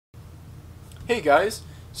Hey guys,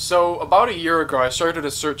 so about a year ago I started a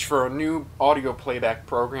search for a new audio playback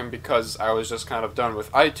program because I was just kind of done with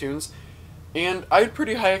iTunes, and I had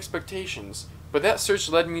pretty high expectations, but that search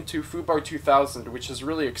led me to Foobar2000, which has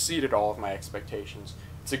really exceeded all of my expectations.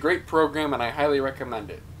 It's a great program and I highly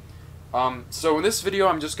recommend it. So in this video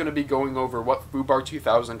I'm just going to be going over what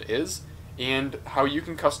Foobar2000 is and how you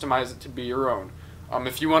can customize it to be your own.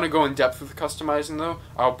 If you want to go in depth with customizing though,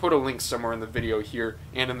 I'll put a link somewhere in the video here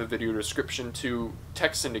and in the video description to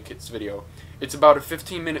Tech Syndicate's video. It's about a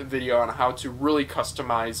 15-minute video on how to really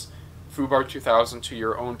customize Foobar2000 to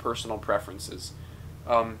your own personal preferences.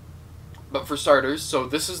 But for starters, so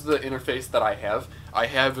this is the interface that I have. I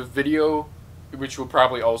have a video, which will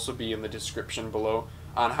probably also be in the description below,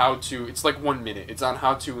 on how to, it's like 1 minute, it's on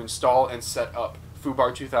how to install and set up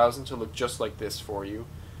Foobar2000 to look just like this for you.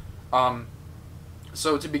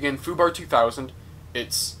 So to begin, Foobar2000,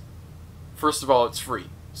 it's, first of all, it's free.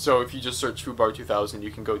 So if you just search Foobar2000, you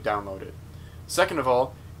can go download it. Second of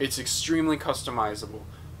all, it's extremely customizable.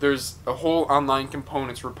 There's a whole online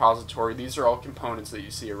components repository. These are all components that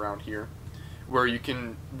you see around here, where you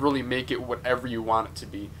can really make it whatever you want it to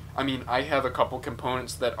be. I mean, I have a couple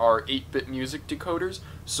components that are 8-bit music decoders,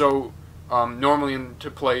 so normally to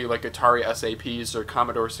play like Atari SAPs or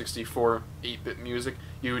Commodore 64 8-bit music,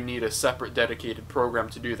 you would need a separate dedicated program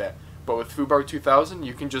to do that. But with Foobar2000,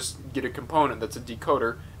 you can just get a component that's a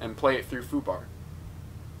decoder and play it through Foobar.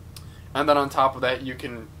 And then on top of that, you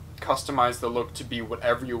can customize the look to be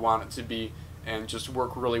whatever you want it to be and just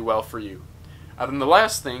work really well for you. And then the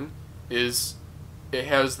last thing is it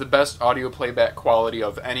has the best audio playback quality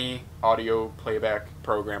of any audio playback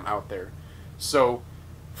program out there. So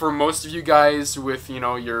for most of you guys with, you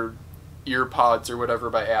know, your earpods or whatever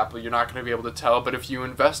by Apple, you're not going to be able to tell, but if you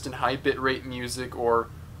invest in high bitrate music or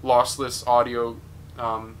lossless audio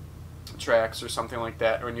tracks or something like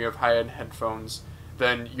that, or when you have high-end headphones,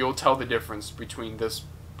 then you'll tell the difference between this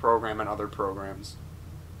program and other programs.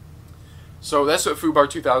 So that's what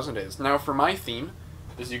Foobar2000 is. Now for my theme,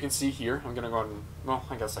 as you can see here, I'm going to go ahead and, well,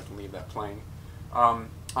 I guess I can leave that playing. I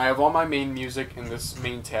have all my main music in this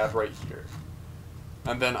main tab right here.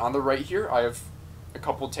 And then on the right here, I have a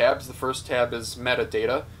couple tabs. The first tab is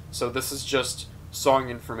metadata, so this is just song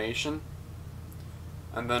information.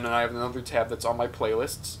 And then I have another tab that's all my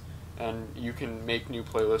playlists, and you can make new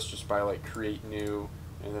playlists just by like create new,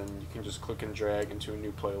 and then you can just click and drag into a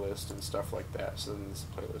new playlist and stuff like that. So then this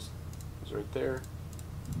playlist is right there.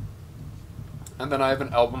 And then I have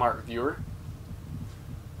an album art viewer.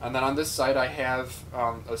 And then on this side I have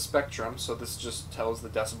a spectrum, so this just tells the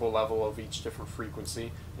decibel level of each different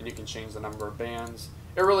frequency, and you can change the number of bands.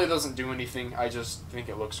 It really doesn't do anything, I just think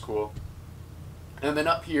it looks cool. And then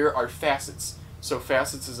up here are facets. So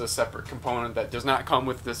facets is a separate component that does not come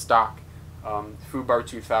with the stock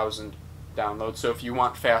Foobar2000 download, so if you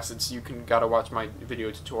want facets, you gotta watch my video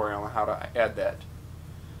tutorial on how to add that.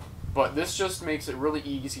 But this just makes it really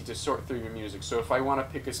easy to sort through your music. So if I want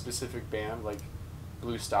to pick a specific band, like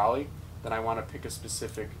Blue Stolly, then I want to pick a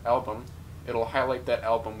specific album, it'll highlight that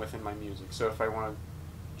album within my music. So if I want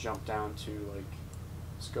to jump down to, like,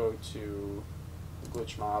 let's go to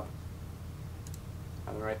Glitch Mob,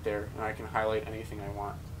 and right there, and I can highlight anything I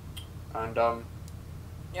want. And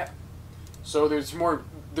yeah. So there's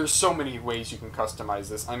so many ways you can customize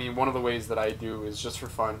this. I mean, one of the ways that I do is just for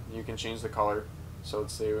fun. You can change the color. So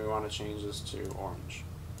let's say we want to change this to orange.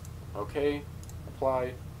 Okay,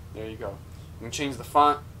 apply, there you go. You can change the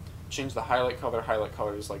font, change the highlight color. Highlight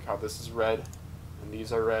color is like how this is red, and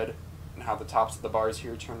these are red, and how the tops of the bars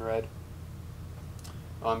here turn red.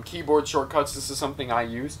 Keyboard shortcuts, this is something I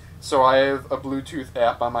use. So I have a Bluetooth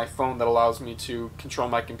app on my phone that allows me to control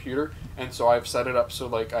my computer, and so I've set it up so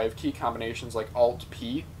like I have key combinations like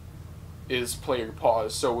Alt-P is play or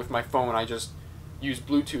pause. So with my phone I just use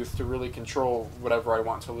Bluetooth to really control whatever I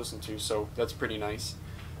want to listen to, so that's pretty nice.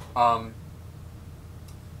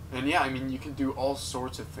 And yeah, I mean, you can do all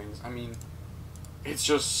sorts of things. I mean, it's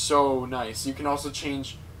just so nice. You can also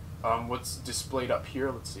change what's displayed up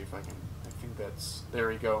here. Let's see if I can, I think that's, there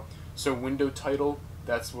we go. So window title,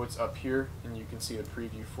 that's what's up here, and you can see the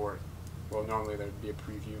preview for it. Well, normally there would be a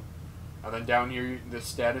preview. And then down here, the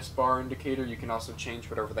status bar indicator, you can also change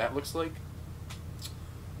whatever that looks like.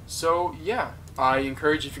 So yeah, I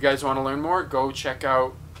encourage, if you guys want to learn more, go check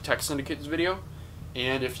out Tech Syndicate's video.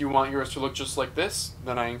 And if you want yours to look just like this,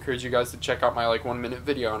 then I encourage you guys to check out my like 1 minute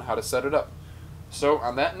video on how to set it up. So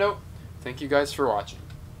on that note, thank you guys for watching.